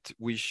that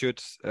we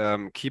should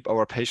keep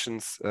our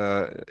patients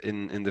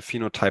in the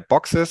phenotype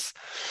boxes.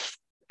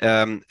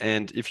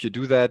 And if you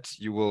do that,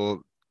 you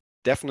will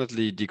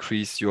definitely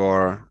decrease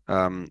your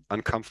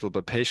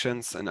uncomfortable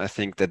patients. And I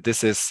think that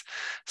this is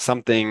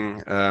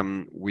something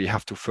we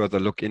have to further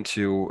look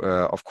into,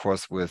 of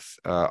course, with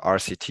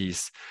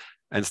RCTs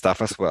and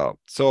stuff as well.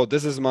 So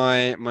this is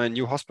my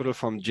new hospital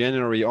from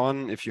January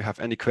on. If you have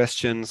any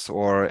questions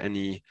or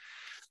any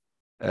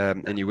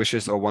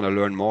wishes or want to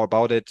learn more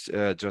about it,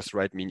 just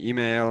write me an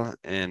email.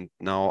 And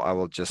now I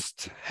will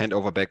just hand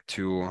over back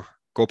to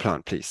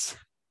Goplan, please.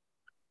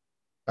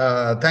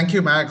 Thank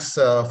you, Max,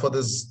 for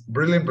this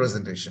brilliant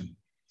presentation.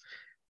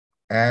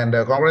 And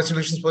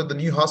congratulations for the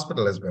new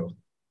hospital as well.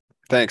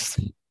 Thanks.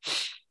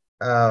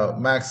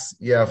 Max,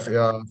 yeah,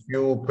 a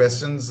few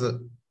questions.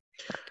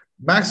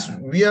 Max,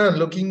 we are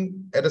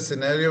looking at a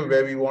scenario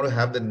where we want to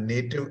have the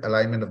native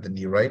alignment of the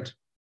knee, right?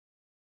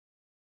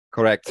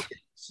 Correct.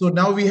 So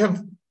now we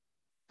have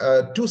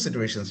two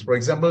situations. For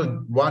example,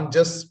 one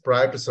just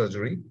prior to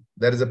surgery,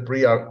 that is a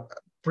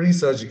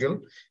pre-surgical,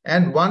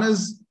 and one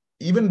is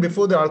even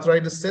before the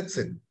arthritis sets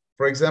in.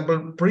 For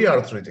example,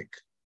 pre-arthritic.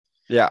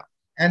 Yeah.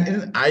 And in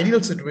an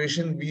ideal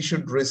situation, we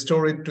should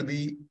restore it to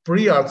the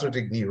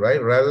pre-arthritic knee, right?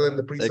 Rather than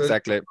the pre-surgical.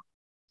 Exactly.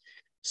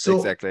 So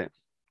exactly.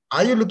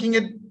 Are you looking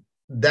at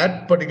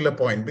that particular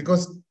point?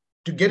 Because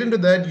to get into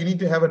that, you need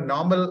to have a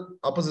normal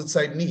opposite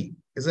side knee,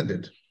 isn't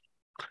it?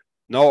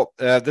 No,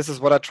 this is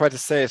what I try to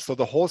say. So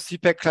the whole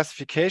CPAC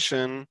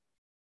classification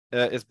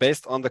is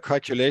based on the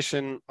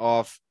calculation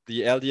of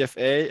the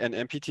LDFA and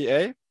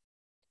MPTA.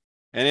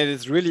 And it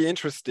is really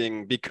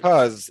interesting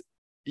because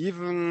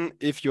even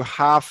if you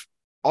have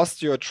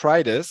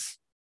osteoarthritis,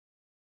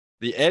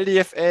 the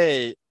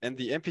LDFA and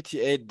the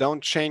MPTA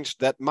don't change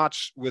that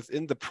much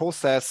within the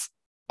process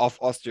of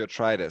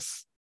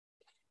osteoarthritis.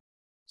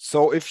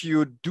 So if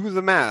you do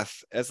the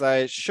math, as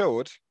I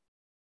showed,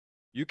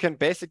 you can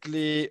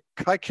basically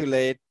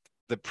calculate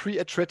the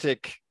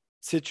pre-arthritic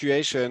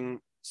situation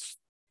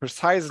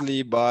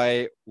precisely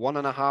by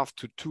 1.5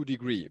 to 2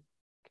 degrees.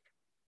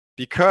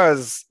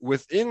 Because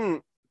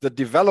within the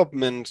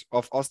development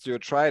of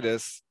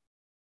osteoarthritis,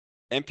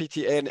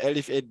 MPTA and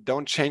LDFA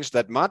don't change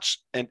that much.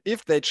 And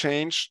if they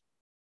change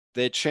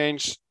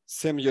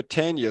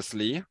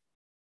simultaneously,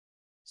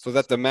 so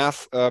that the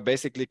math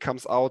basically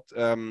comes out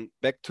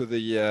back to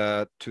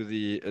the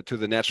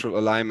natural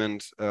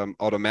alignment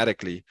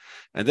automatically.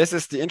 And this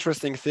is the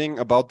interesting thing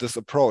about this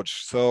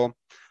approach. So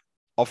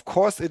of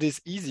course it is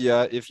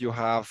easier if you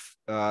have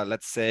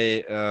let's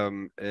say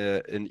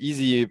an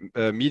easy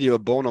medial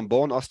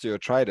bone-on-bone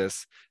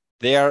osteoarthritis.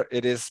 There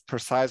it is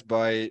precise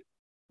by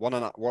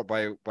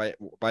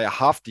by a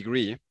half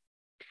degree.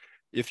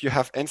 If you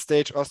have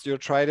end-stage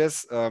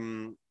osteoarthritis,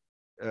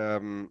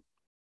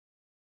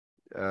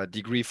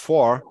 degree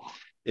 4,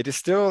 it is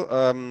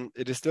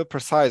still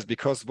precise,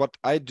 because what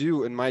I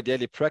do in my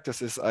daily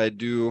practice is I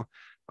do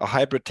a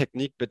hybrid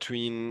technique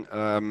between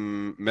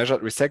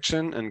measured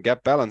resection and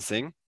gap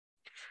balancing.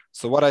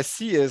 So what I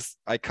see is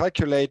I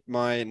calculate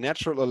my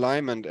natural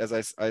alignment as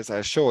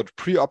I showed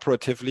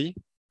pre-operatively,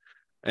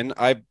 and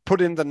I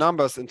put in the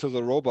numbers into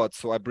the robot.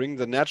 So I bring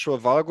the natural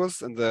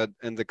valgus and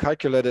the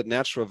calculated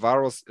natural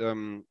varus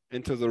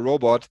into the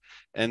robot,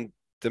 and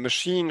the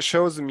machine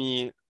shows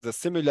me the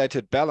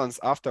simulated balance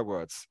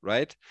afterwards,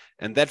 right?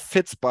 And that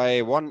fits by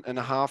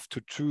 1.5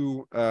 to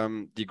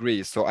 2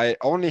 degrees. So I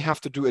only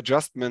have to do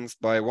adjustments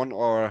by 1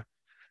 or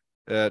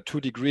 2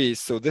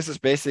 degrees. So this is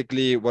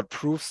basically what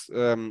proves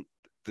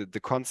the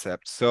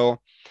concept.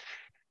 So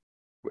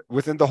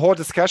within the whole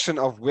discussion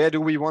of where do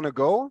we want to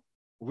go,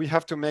 we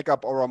have to make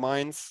up our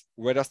minds,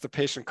 where does the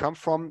patient come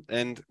from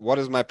and what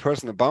is my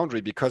personal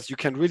boundary? Because you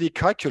can really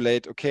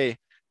calculate, okay,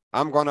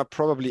 I'm gonna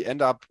probably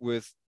end up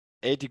with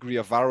 8 degrees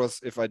of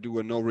varus if I do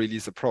a no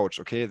release approach.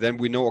 Okay, then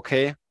we know,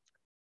 okay,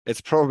 it's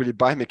probably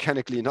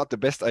biomechanically not the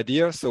best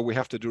idea, so we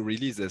have to do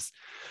releases.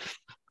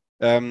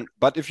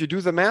 But if you do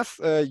the math,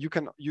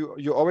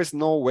 you always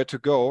know where to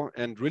go.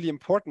 And really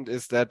important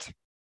is that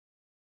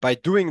by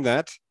doing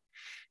that,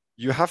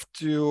 you have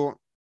to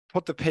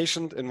put the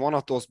patient in one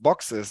of those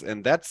boxes.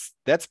 And that's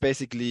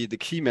basically the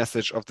key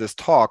message of this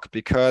talk,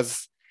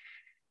 because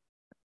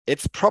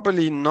it's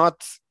probably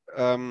not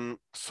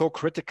so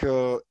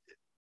critical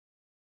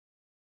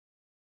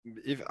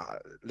if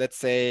let's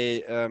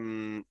say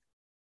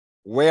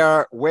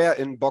where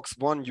in box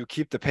 1 you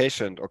keep the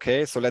patient.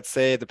 Okay, so let's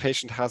say the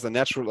patient has a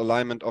natural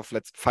alignment of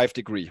 5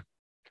 degrees.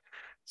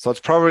 So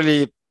it's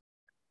probably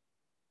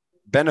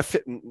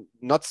benefit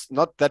not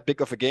that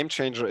big of a game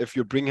changer if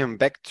you bring him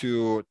back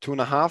to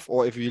 2.5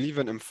 or if you leave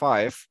him in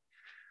 5.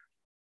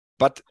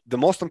 But the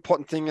most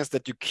important thing is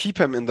that you keep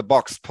him in the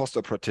box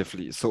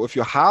postoperatively. So if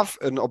you have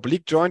an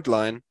oblique joint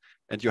line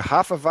and you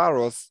have a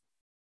varus,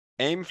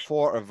 aim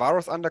for a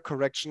varus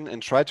undercorrection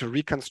and try to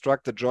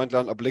reconstruct the joint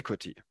line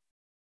obliquity.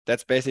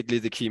 That's basically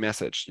the key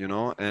message, you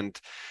know. And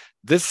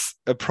this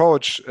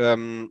approach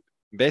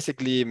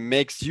basically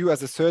makes you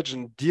as a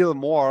surgeon deal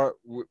more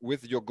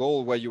with your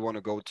goal, where you want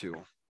to go to.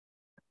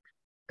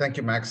 Thank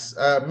you, Max.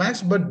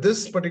 Max, but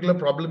this particular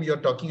problem you're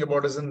talking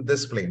about is in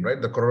this plane,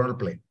 right? The coronal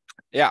plane.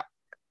 Yeah.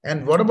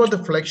 And what about the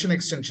flexion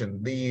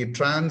extension, the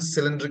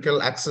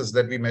trans-cylindrical axis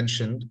that we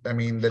mentioned, that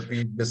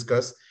we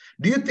discussed?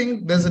 Do you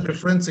think there's a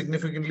difference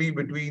significantly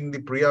between the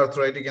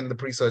pre-arthritic and the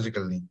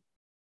pre-surgical knee?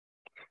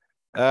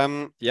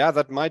 Yeah,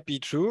 that might be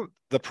true.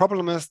 The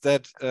problem is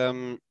that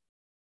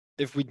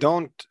if we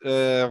don't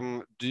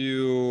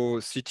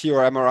do CT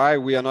or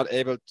MRI, we are not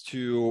able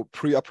to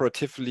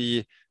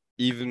pre-operatively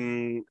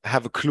even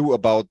have a clue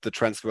about the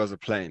transversal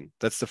plane.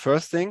 That's the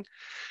first thing.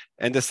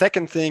 And the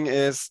second thing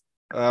is,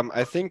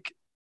 I think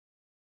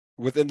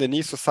within the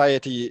knee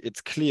society,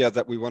 it's clear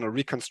that we want to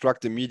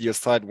reconstruct the medial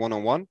side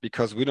one-on-one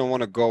because we don't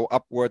want to go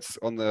upwards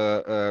on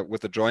the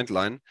with the joint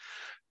line.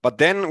 But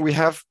then we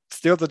have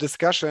still the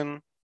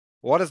discussion,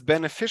 what is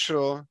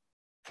beneficial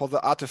for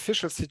the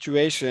artificial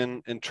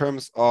situation in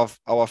terms of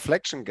our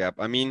flexion gap?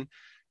 I mean,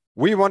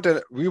 we want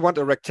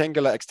a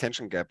rectangular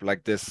extension gap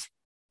like this,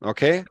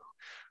 okay?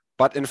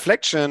 But in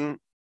flexion,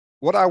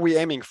 what are we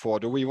aiming for?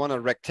 Do we want a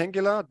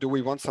rectangular? Do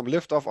we want some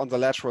lift off on the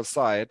lateral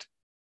side?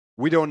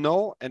 We don't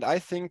know. And I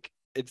think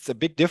it's a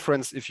big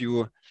difference if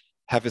you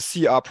have a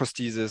CR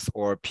prosthesis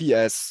or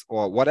PS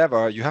or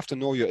whatever. You have to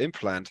know your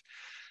implant.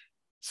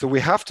 So we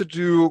have to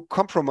do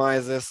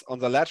compromises on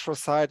the lateral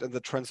side and the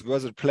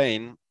transversal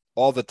plane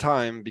all the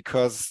time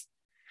because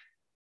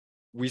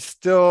we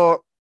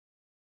still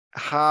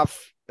have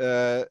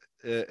a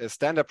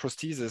standard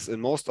prosthesis in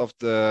most of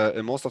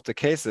the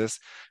cases,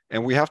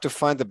 and we have to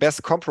find the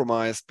best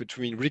compromise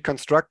between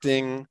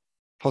reconstructing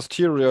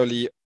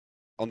posteriorly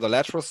on the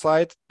lateral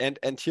side and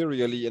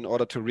anteriorly in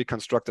order to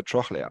reconstruct the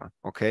trochlea.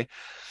 Okay,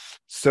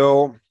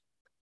 so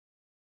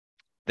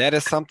that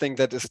is something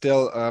that is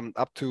still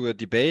up to a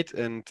debate,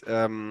 and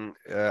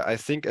I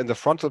think in the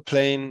frontal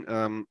plane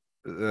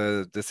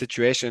the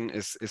situation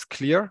is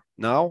clear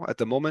now at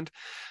the moment,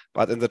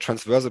 but in the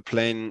transversal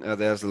plane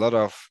there's a lot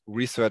of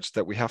research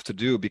that we have to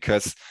do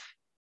because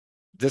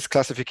this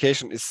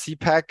classification is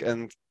CPAC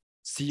and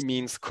C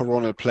means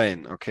coronal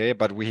plane, okay?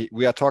 But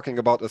we are talking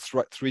about a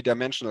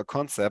three-dimensional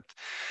concept.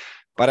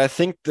 But I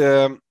think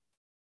the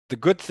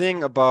good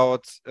thing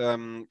about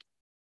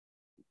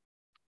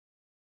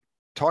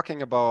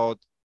talking about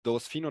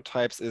those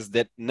phenotypes is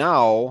that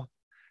now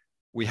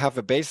we have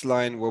a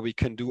baseline where we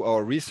can do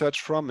our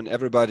research from, and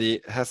everybody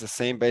has the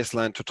same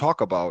baseline to talk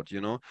about, you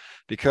know,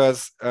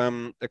 because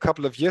a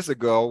couple of years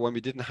ago when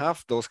we didn't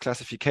have those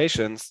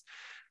classifications,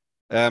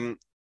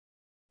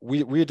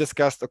 we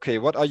discussed, okay,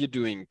 what are you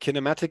doing?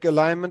 Kinematic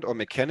alignment or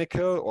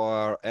mechanical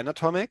or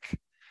anatomic?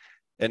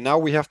 And now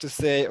we have to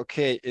say,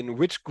 okay, in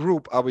which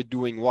group are we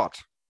doing what?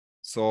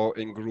 So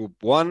in group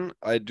 1,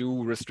 I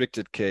do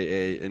restricted KA.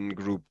 In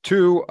group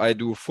 2, I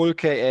do full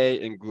KA.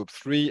 In group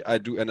 3, I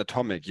do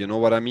anatomic. You know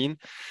what I mean?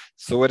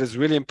 So it is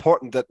really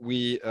important that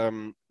we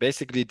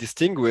basically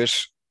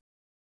distinguish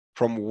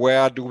from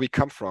where do we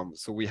come from.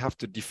 So we have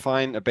to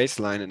define a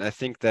baseline. And I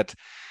think that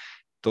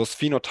those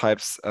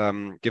phenotypes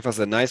give us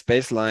a nice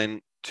baseline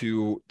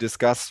to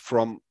discuss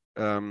from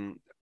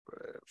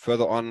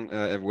further on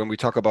when we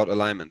talk about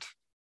alignment.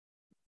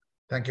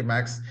 Thank you,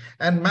 Max.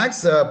 And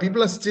Max,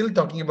 people are still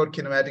talking about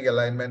kinematic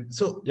alignment.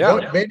 So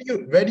yeah. Where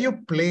do you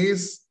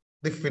place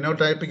the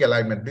phenotypic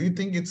alignment? Do you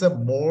think it's a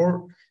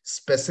more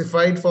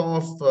specified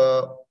form of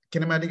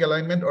kinematic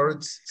alignment, or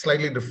it's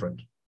slightly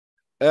different?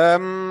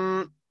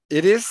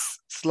 It is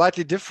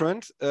slightly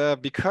different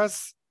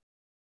because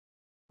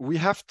we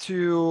have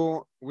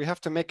to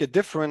make a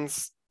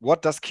difference.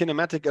 What does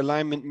kinematic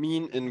alignment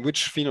mean in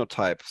which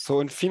phenotype?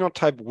 So in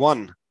phenotype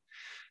 1,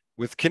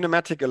 with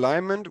kinematic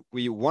alignment,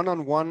 we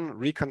one-on-one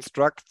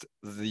reconstruct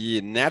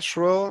the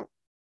natural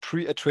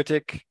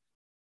pre-arthritic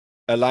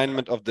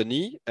alignment of the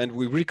knee, and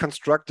we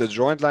reconstruct the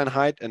joint line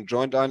height and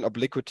joint line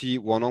obliquity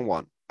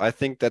one-on-one. I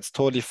think that's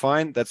totally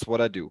fine. That's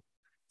what I do.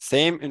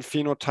 Same in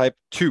phenotype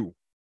 2,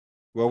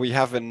 where we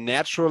have a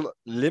natural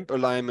limb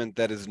alignment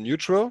that is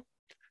neutral,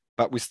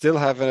 but we still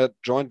have a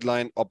joint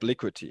line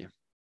obliquity.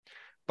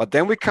 But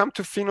then we come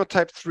to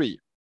phenotype 3,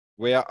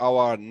 where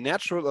our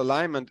natural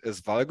alignment is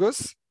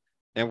valgus,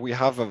 and we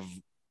have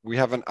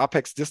an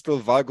apex distal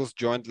valgus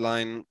joint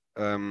line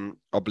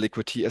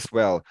obliquity as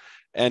well.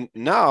 And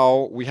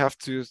now we have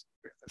to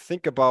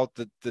think about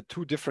the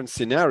two different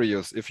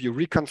scenarios. If you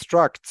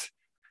reconstruct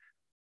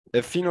a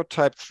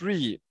phenotype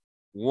 3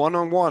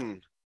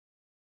 one-on-one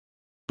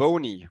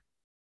bony,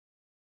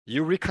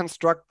 you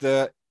reconstruct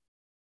the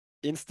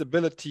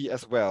instability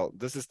as well.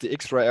 This is the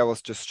X-ray I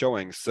was just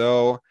showing.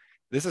 So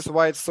this is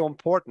why it's so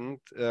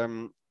important.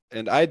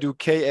 And I do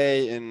KA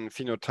in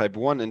phenotype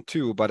 1 and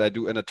 2, but I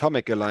do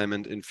anatomic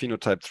alignment in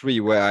phenotype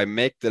 3, where I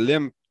make the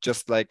limb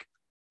just like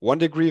 1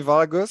 degree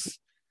valgus,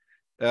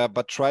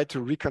 but try to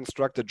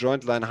reconstruct the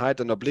joint line height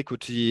and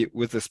obliquity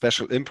with a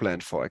special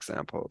implant, for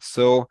example.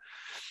 So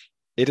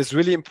it is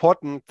really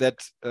important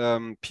that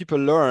people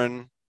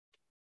learn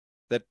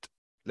that,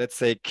 let's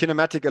say,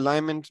 kinematic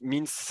alignment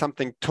means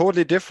something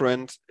totally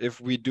different if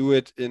we do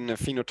it in a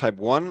phenotype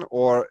 1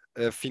 or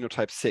a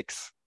phenotype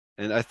 6.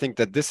 And I think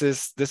that this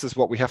is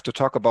what we have to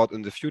talk about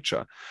in the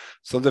future.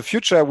 So in the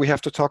future, we have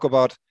to talk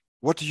about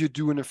what do you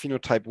do in a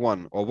phenotype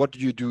 1 or what do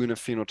you do in a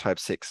phenotype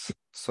 6.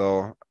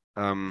 So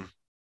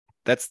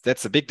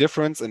that's a big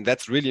difference, and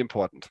that's really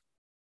important.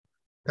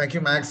 Thank you,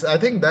 Max. I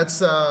think that's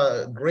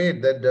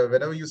great that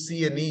whenever you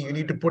see a knee, you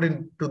need to put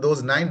into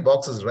those 9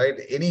 boxes, right?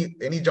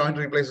 Any joint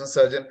replacement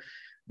surgeon,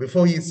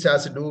 before he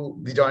starts to do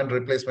the joint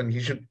replacement, he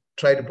should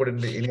try to put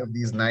into any of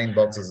these 9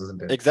 boxes,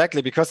 isn't it?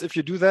 Exactly, because if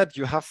you do that,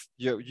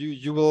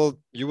 you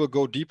will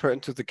go deeper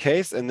into the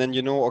case, and then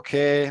you know,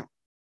 okay,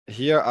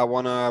 here I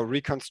want to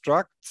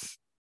reconstruct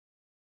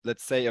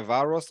let's say a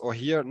varus, or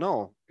here,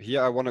 no,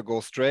 here I want to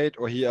go straight,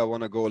 or here I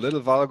want to go a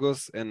little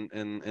valgus,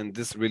 and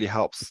this really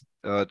helps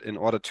in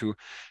order to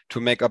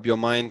make up your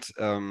mind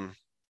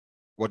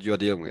what you're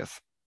dealing with.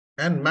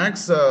 And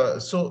Max,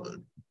 so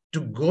to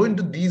go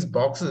into these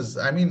boxes,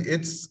 I mean,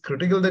 it's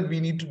critical that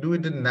we need to do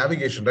it in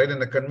navigation, right?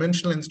 And a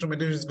conventional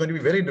instrumentation is going to be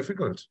very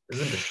difficult,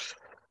 isn't it?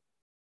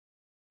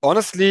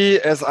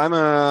 Honestly, as I'm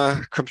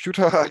a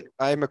computer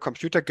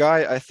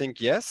guy, I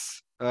think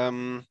yes,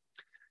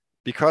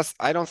 because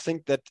I don't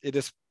think that it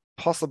is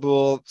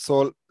possible.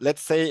 So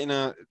let's say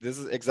this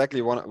is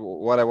exactly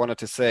what I wanted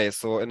to say.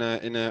 So in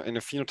a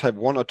phenotype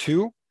 1 or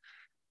 2,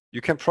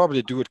 you can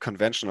probably do it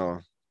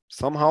conventional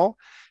somehow.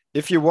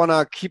 If you want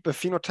to keep a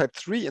phenotype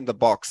 3 in the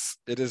box,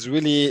 that is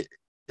really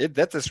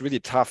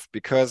tough,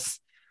 because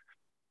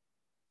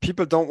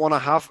people don't want to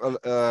have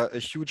a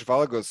huge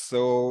valgus.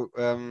 So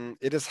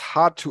it is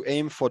hard to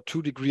aim for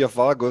 2 degree of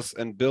valgus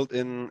and build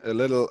in a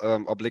little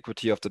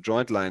obliquity of the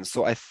joint line.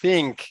 So I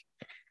think,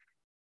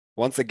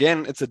 once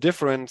again, it's a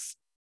difference.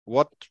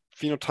 What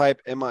phenotype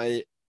am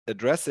I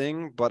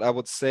addressing? But I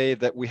would say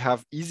that we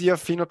have easier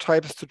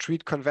phenotypes to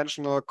treat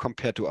conventional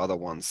compared to other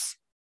ones.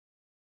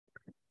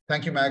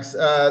 Thank you, Max.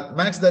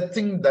 Max,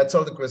 that's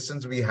all the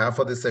questions we have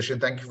for this session.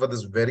 Thank you for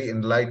this very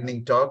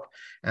enlightening talk.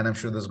 And I'm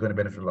sure this is going to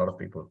benefit a lot of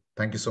people.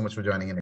 Thank you so much for joining in.